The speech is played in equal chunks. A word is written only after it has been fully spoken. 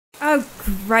Oh,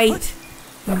 great.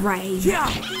 Great.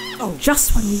 Oh.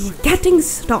 Just when we were getting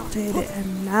started,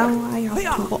 and now I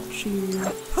have to watch you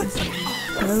as you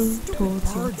go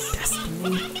towards your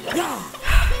destiny.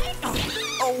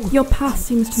 Your past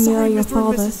seems to mirror your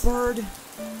father's.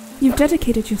 You've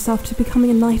dedicated yourself to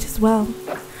becoming a knight as well.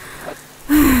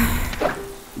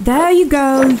 There you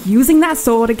go, using that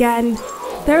sword again.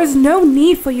 There is no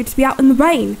need for you to be out in the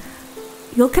rain.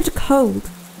 You'll catch a cold.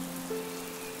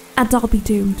 And I'll be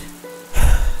doomed.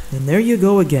 And there you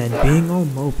go again, being all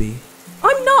mopey.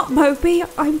 I'm not mopey,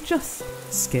 I'm just...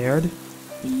 Scared?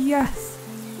 Yes.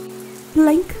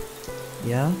 Link,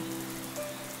 Yeah?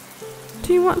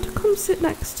 do you want to come sit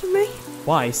next to me?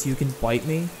 Why, so you can bite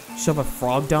me? Shove a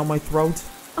frog down my throat?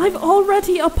 I've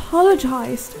already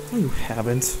apologized. No, you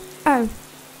haven't. Oh.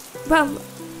 Well,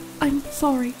 I'm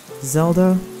sorry.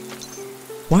 Zelda,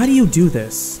 why do you do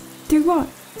this? Do what?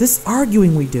 This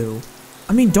arguing we do.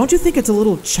 I mean, don't you think it's a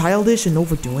little childish and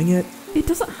overdoing it? It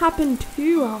doesn't happen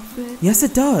too often. Yes,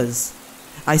 it does.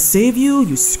 I save you,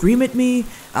 you scream at me,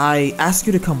 I ask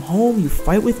you to come home, you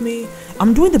fight with me.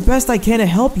 I'm doing the best I can to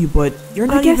help you, but you're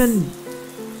not even...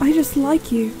 I just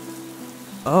like you.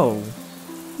 Oh.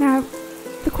 Now,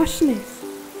 the question is,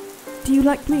 do you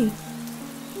like me?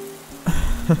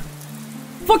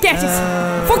 Forget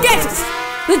it! Forget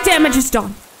it! The damage is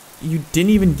done. You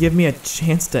didn't even give me a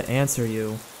chance to answer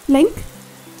you. Link,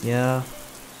 Yeah.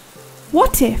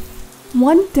 what if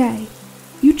one day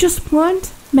you just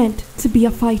weren't meant to be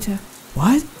a fighter?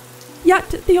 What? Yet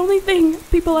the only thing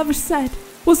people ever said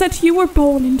was that you were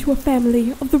born into a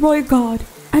family of the royal guard,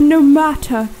 and no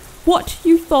matter what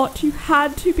you thought, you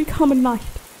had to become a knight.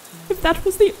 If that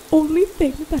was the only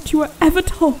thing that you were ever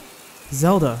told.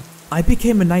 Zelda, I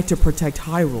became a knight to protect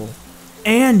Hyrule.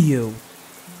 And you.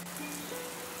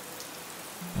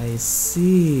 I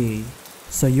see.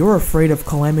 So you're afraid of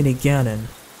Calamity Ganon.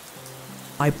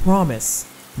 I promise,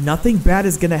 nothing bad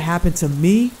is gonna happen to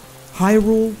me,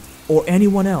 Hyrule, or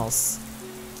anyone else.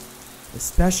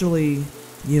 Especially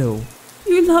you.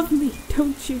 You love me,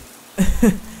 don't you?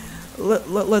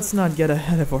 Let's not get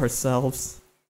ahead of ourselves.